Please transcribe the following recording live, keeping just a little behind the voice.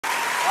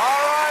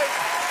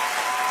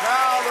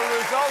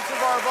results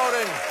of our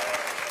voting.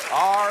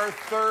 Our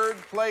third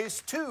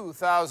place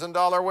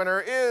 $2,000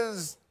 winner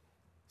is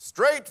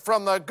straight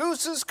from the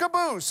Goose's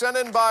Caboose, sent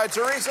in by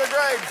Teresa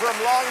Gregg from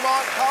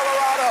Longmont,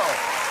 Colorado.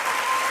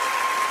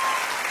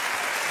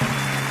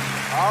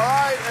 All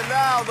right, and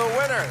now the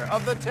winner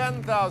of the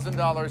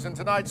 $10,000 in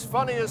tonight's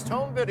funniest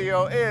home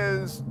video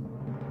is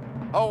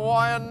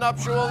Hawaiian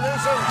Nuptial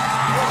Nuisance from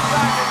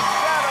Jack and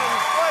Shannon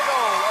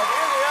Schlegel of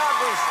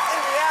Indianapolis,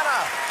 Indiana.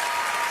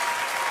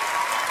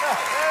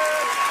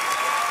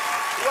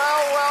 Well.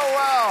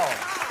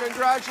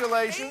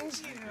 Congratulations.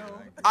 Thank you.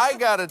 I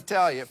gotta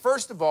tell you,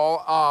 first of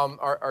all,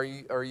 are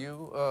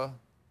you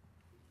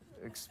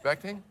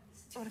expecting?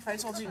 What if I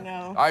told you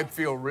no? I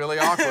feel really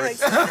awkward.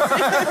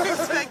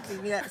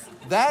 Expecting, yes.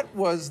 That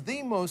was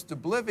the most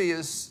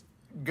oblivious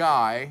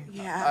guy.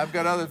 Yeah. I've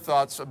got other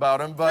thoughts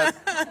about him, but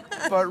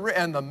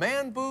and the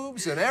man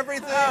boobs and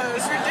everything. Oh, it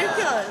was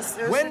ridiculous.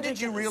 It was When ridiculous.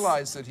 did you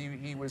realize that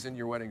he was in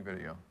your wedding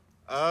video?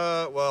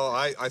 Well,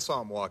 I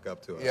saw him walk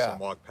up to us and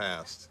walk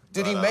past.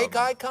 Did he make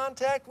eye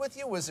contact with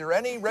you? Was there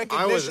any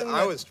recognition?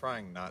 I was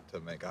trying not to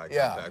make eye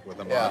contact with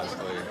him,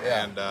 honestly.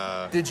 Yeah. And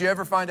did you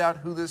ever find out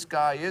who this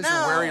guy is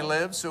or where he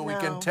lives so we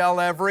can No. tell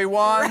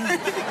everyone?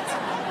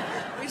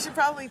 We should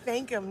probably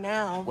thank him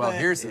now. Well, but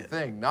here's the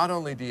thing. Not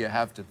only do you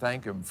have to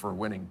thank him for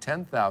winning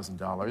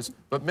 $10,000,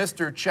 but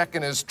Mr.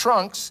 Checkin' His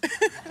Trunks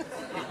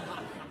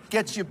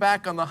gets you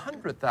back on the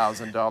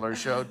 $100,000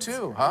 show,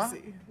 too, huh?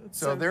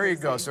 So there you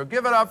go. So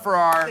give it up for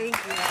our married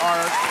couple,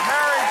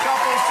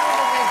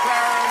 soon-to-be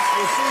parents.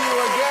 We'll see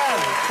you again,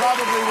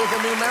 probably with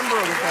a new member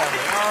of the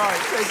family. All right,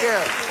 take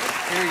care.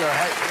 Here you go.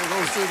 Hey, a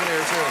little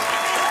souvenir, too.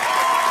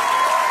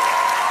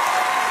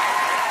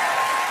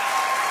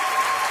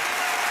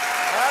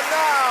 And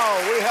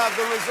now we have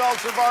the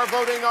results of our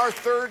voting. Our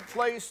third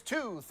place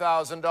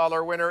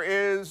 $2,000 winner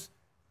is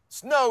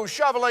Snow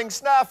Shoveling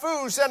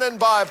Snafu, sent in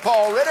by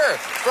Paul Ritter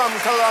from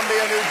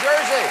Columbia, New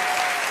Jersey.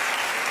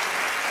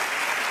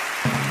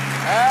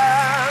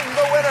 And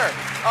the winner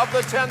of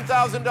the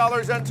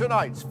 $10,000 and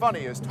tonight's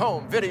funniest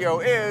home video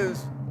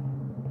is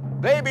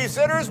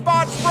Babysitter's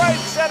Botched,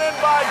 sent in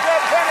by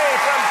Deb Penny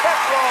from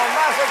Petrel,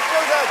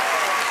 Massachusetts,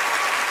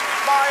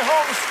 my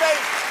home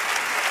state.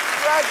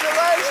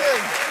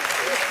 Congratulations.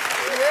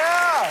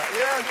 Yeah.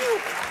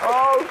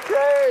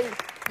 Okay.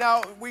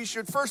 Now, we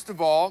should, first of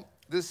all,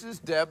 this is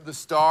Deb, the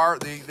star,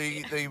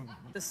 the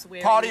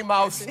potty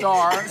mouth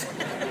star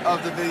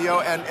of the video,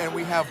 and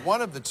we have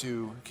one of the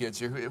two kids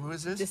here. Who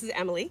is this? This is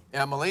Emily.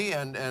 Emily,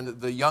 and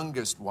the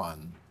youngest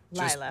one,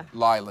 Lila.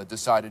 Lila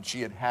decided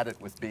she had it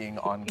with being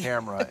on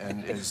camera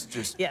and is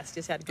just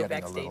just had to go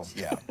backstage.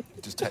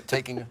 Just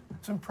taking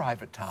some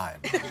private time.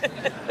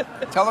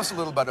 Tell us a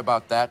little bit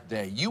about that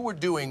day. You were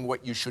doing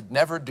what you should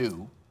never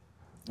do,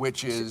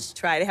 which is...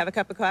 Try to have a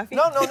cup of coffee?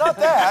 No, not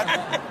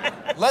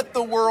that. Let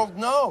the world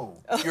know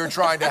you're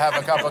trying to have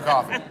a cup of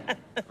coffee,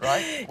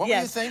 right? What were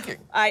you thinking?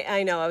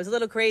 I know, I was a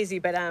little crazy,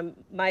 but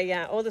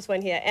my oldest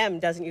one here, Em,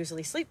 doesn't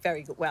usually sleep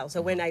very well.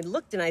 So when I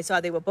looked and I saw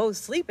they were both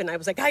sleeping, I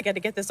was like, I got to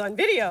get this on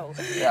video.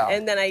 Yeah.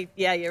 And then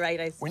you're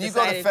right. When you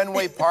go to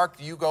Fenway Park,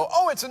 you go,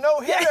 oh, it's a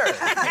no-hitter.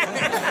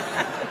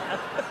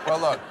 Well,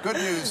 look, good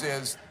news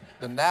is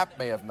the nap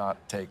may have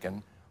not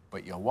taken,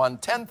 but you won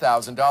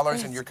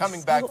 $10,000, and you're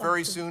coming back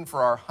very soon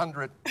for our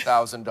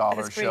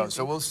 $100,000 show.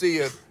 So we'll see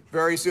you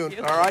very soon.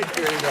 All right,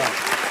 here you go.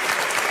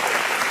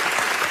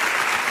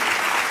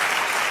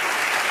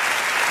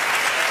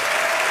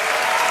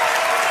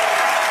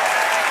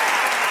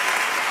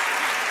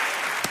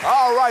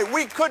 All right,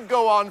 we could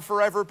go on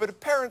forever, but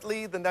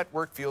apparently the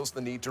network feels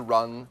the need to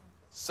run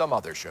some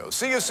other shows.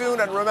 See you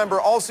soon, and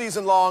remember, all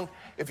season long,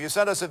 if you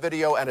send us a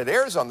video and it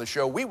airs on the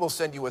show, we will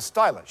send you a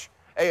stylish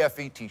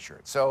AFV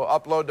t-shirt. So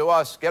upload to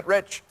us, get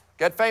rich,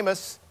 get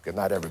famous. Good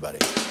night, everybody.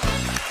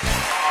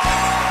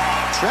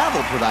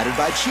 Travel provided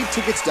by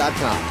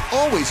CheapTickets.com.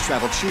 Always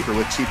travel cheaper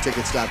with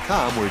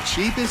CheapTickets.com, where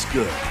cheap is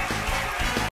good.